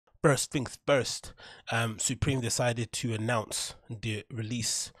First things first, Supreme decided to announce the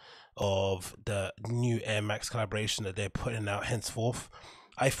release of the new Air Max collaboration that they're putting out henceforth.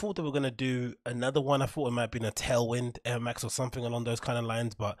 I thought they were gonna do another one. I thought it might have been a Tailwind Air Max or something along those kind of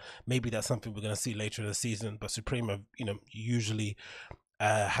lines, but maybe that's something we're gonna see later in the season. But Supreme, have, usually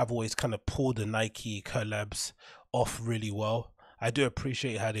have always kind of pulled the Nike collabs off really well. I do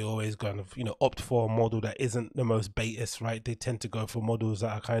appreciate how they always kind of opt for a model that isn't the most baitist, right? They tend to go for models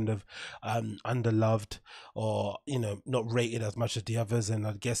that are kind of underloved or not rated as much as the others. And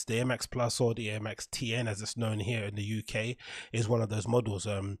I guess the Air Max Plus or the Air Max TN, as it's known here in the UK, is one of those models.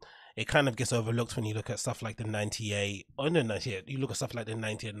 It kind of gets overlooked when you look at stuff like the 98 or no 98, you look at stuff like the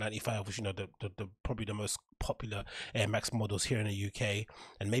 90 and 95, which the probably the most popular Air Max models here in the UK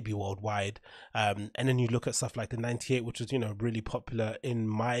and maybe worldwide. And then you look at stuff like the 98, which was really popular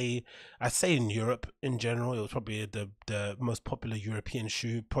I'd say in Europe in general. It was probably the most popular European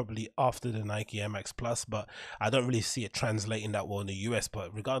shoe, probably after the Nike Air Max Plus, but I don't really see it translating that well in the US.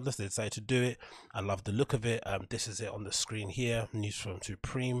 But regardless, they decided to do it. I love the look of it. This is it on the screen here. News from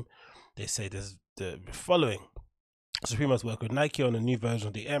Supreme. They say there's the following. Supreme must work with Nike on a new version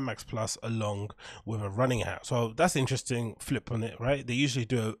of the Air Max Plus along with a running hat. So that's interesting flip on it, right? They usually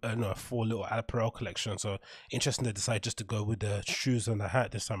do a full little apparel collection. So interesting they decide just to go with the shoes and the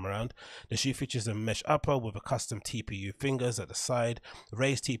hat this time around. The shoe features a mesh upper with a custom TPU fingers at the side,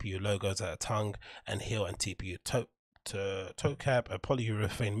 raised TPU logos at the tongue, and heel and TPU toe cap, a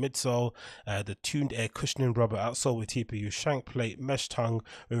polyurethane midsole, the tuned air cushioning rubber outsole with TPU shank plate, mesh tongue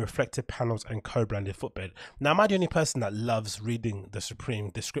with reflective panels, and co-branded footbed. Now, am I the only person that loves reading the Supreme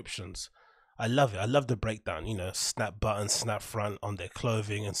descriptions? I love it. I love the breakdown, snap button, snap front on their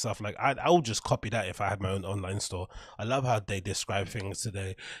clothing and stuff. Like I would just copy that if I had my own online store. I love how they describe things to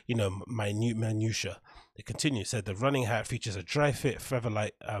the, minute minutia. They continue, said the running hat features a dry fit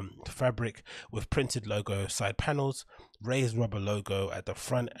featherlight fabric with printed logo side panels, raised rubber logo at the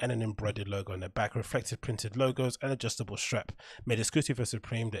front, and an embroidered logo on the back, reflective printed logos, and adjustable strap. Made exclusive for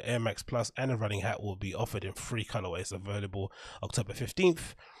Supreme, the Air Max Plus and the running hat will be offered in 3 colorways, available October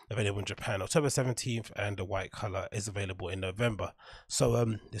 15th, available in Japan October 17th, and the white color is available in November. So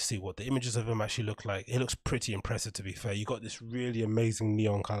let's see what the images of them actually look like. It looks pretty impressive, to be fair. You got this really amazing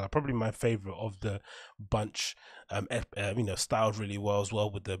neon color, probably my favorite of the bunch. Styled really well as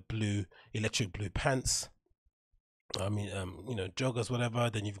well with the blue, electric blue pants. Joggers, whatever.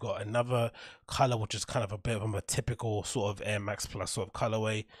 Then you've got another color which is kind of a bit of a typical sort of Air Max Plus sort of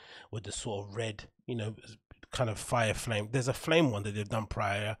colorway with the sort of red, kind of fire flame. There's a flame one that they've done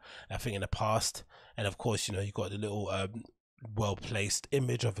prior, I think, in the past. And of course, you got the little well placed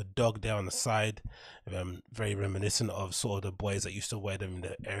image of a dog there on the side, very reminiscent of sort of the boys that used to wear them in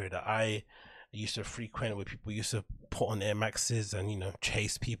the area that I used to frequent, where people used to put on Air Maxes and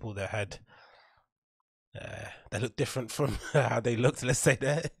chase people that had that look different from how they looked, let's say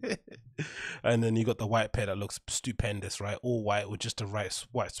that. And then you got the white pair that looks stupendous, right? All white with just a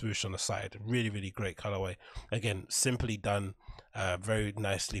white swoosh on the side. Really, really great colorway. Again, simply done, very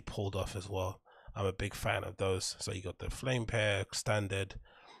nicely pulled off as well. I'm a big fan of those. So you got the flame pair standard,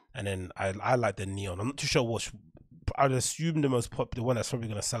 and then I like the neon. I'm not too sure what. I'd assume the most popular one that's probably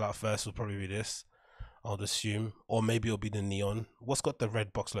going to sell out first will probably be this. I'll assume, or maybe it'll be the neon. What's got the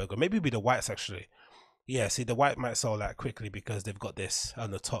red box logo? Maybe it'll be the whites actually. Yeah, see, the white might sell out quickly because they've got this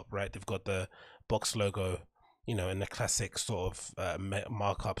on the top, right? They've got the box logo, in the classic sort of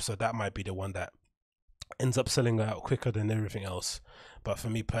markup. So that might be the one that ends up selling out quicker than everything else. But for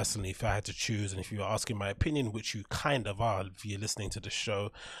me personally, if I had to choose, and if you were asking my opinion, which you kind of are if you're listening to the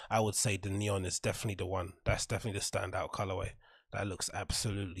show, I would say the neon is definitely the one. That's definitely the standout colorway. That looks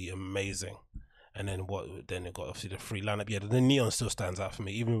absolutely amazing. And then then it got obviously the free lineup. Yeah, the neon still stands out for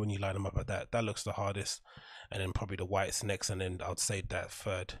me, even when you line them up at that looks the hardest. And then probably the whites next, and then I'd say that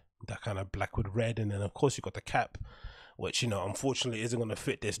third, that kind of black with red. And then of course you got the cap, which unfortunately isn't going to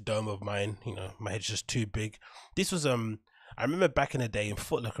fit this dome of mine. My head's just too big. This was I remember back in the day in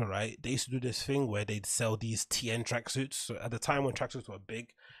Foot Locker, right? They used to do this thing where they'd sell these TN tracksuits. So at the time when tracksuits were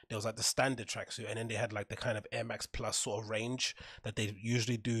big, there was like the standard tracksuit, and then they had like the kind of Air Max Plus sort of range that they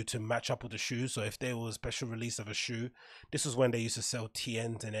usually do to match up with the shoes. So if there was a special release of a shoe, this was when they used to sell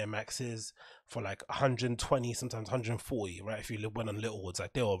TNs and Air Maxes for like 120, sometimes 140, right? If you went on Littlewoods,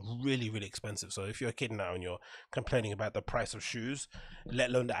 like they were really, really expensive. So if you're a kid now and you're complaining about the price of shoes,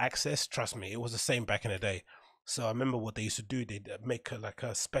 let alone the access, trust me, it was the same back in the day. So I remember what they used to do. They'd make like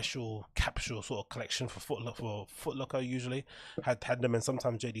a special capsule sort of collection for Foot Locker. Usually had them, and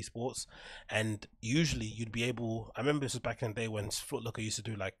sometimes JD Sports. And usually you'd be able. I remember this was back in the day when Foot Locker used to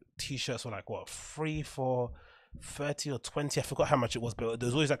do like t-shirts for like what 3 for 30 or 20. I forgot how much it was, but there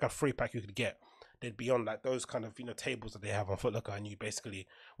was always like a free pack you could get. They'd be on like those kind of, you know, tables that they have on Foot Locker, and you basically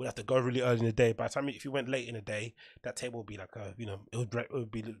would have to go really early in the day. By the time, if you went late in the day, that table would be like a, you know,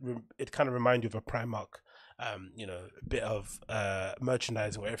 it kind of remind you of a Primark, you know, bit of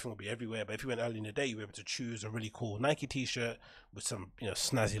merchandising where everything will be everywhere. But if you went early in the day, you were able to choose a really cool Nike t-shirt with some, you know,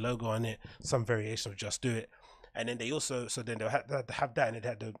 snazzy logo on it, some variation of Just Do It. And then they also, so then they'll have that, and it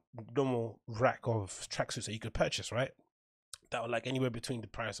had the normal rack of tracksuits that you could purchase, right? That were like anywhere between the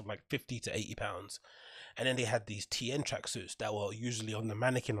price of like 50 to 80 pounds. And then they had these TN tracksuits that were usually on the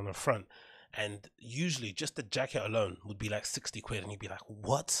mannequin on the front, and usually just the jacket alone would be like 60 quid, and you'd be like,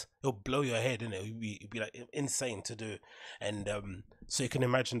 what? It'll blow your head, and it'd be like insane to do. And so you can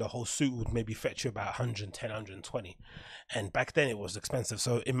imagine the whole suit would maybe fetch you about 110, 120. And back then it was expensive.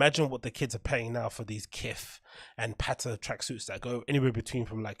 So imagine what the kids are paying now for these Kith and Pata tracksuits that go anywhere between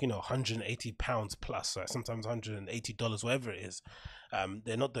from like, you know, 180 pounds plus, like sometimes $180, whatever it is.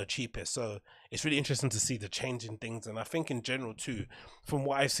 They're not the cheapest. So it's really interesting to see the change in things. And I think in general too, from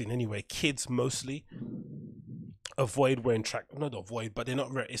what I've seen anyway, kids mostly avoid wearing not avoid, but they're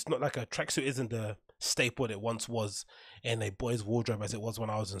not, it's not like a tracksuit isn't the staple it once was in a boy's wardrobe as it was when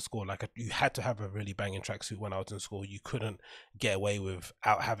I was in school. Like you had to have a really banging tracksuit when I was in school. You couldn't get away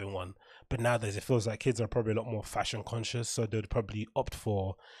without having one. But nowadays it feels like kids are probably a lot more fashion conscious, so they'd probably opt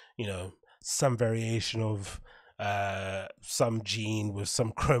for, you know, some variation of some jean with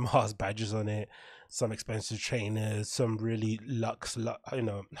some chrome hearts badges on it, some expensive trainers, some really you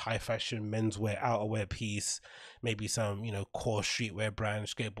know, high fashion menswear outerwear piece, maybe some, you know, core streetwear brand,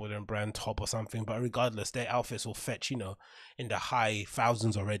 skateboarding brand top or something. But regardless, their outfits will fetch, you know, in the high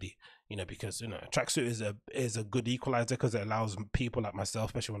thousands already. You know, because, you know, a tracksuit is a good equalizer, because it allows people like myself,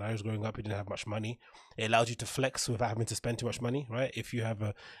 especially when I was growing up, who didn't have much money, it allows you to flex without having to spend too much money, right? If you have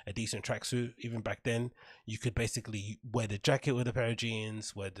a decent tracksuit, even back then, you could basically wear the jacket with a pair of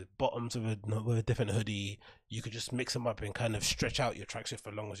jeans, wear the bottoms with a different hoodie. You could just mix them up and kind of stretch out your tracksuit for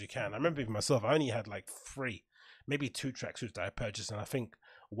as long as you can. I remember even myself, I only had like 3, maybe 2 tracksuits that I purchased, and I think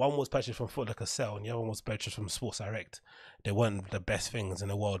one was purchased from Foot Locker Sale and the other one was purchased from Sports Direct. They weren't the best things in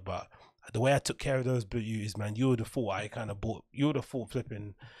the world, but the way I took care of those beauties, man, you would have thought I kind of bought, you would have thought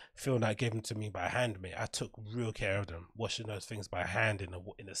flipping Phil Knight gave them to me by hand, mate. I took real care of them, washing those things by hand in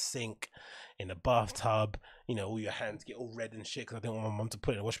the sink, in the bathtub. You know, all your hands get all red and shit, because I didn't want my mum to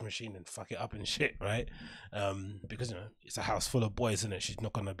put it in the washing machine and fuck it up and shit, right? Because, you know, it's a house full of boys, isn't it? She's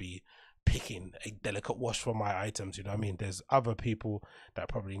not gonna be picking a delicate wash for my items, you know what I mean? There's other people that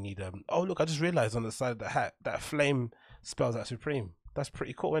probably need oh look, I just realized on the side of the hat that flame spells out Supreme. That's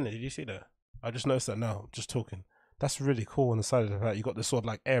pretty cool, isn't it? Did you see that? I just noticed that now, just talking. That's really cool on the side of the hat. You got this sort of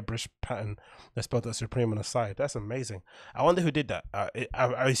like airbrush pattern that spelled out Supreme on the side. That's amazing. I wonder who did that.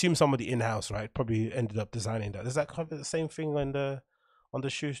 I assume somebody in-house, right? Probably ended up designing that. Does that cover the same thing on the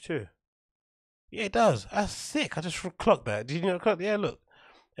shoes too? Yeah, it does. That's sick. I just clocked that. Did you know? Yeah, look.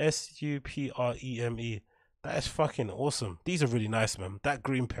 Supreme. That is fucking awesome. These are really nice, man. That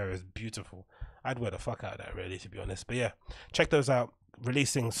green pair is beautiful. I'd wear the fuck out of that, really, to be honest. But yeah, check those out.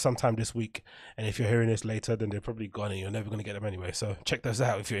 Releasing sometime this week. And if you're hearing this later, then they're probably gone and you're never going to get them anyway. So check those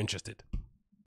out if you're interested.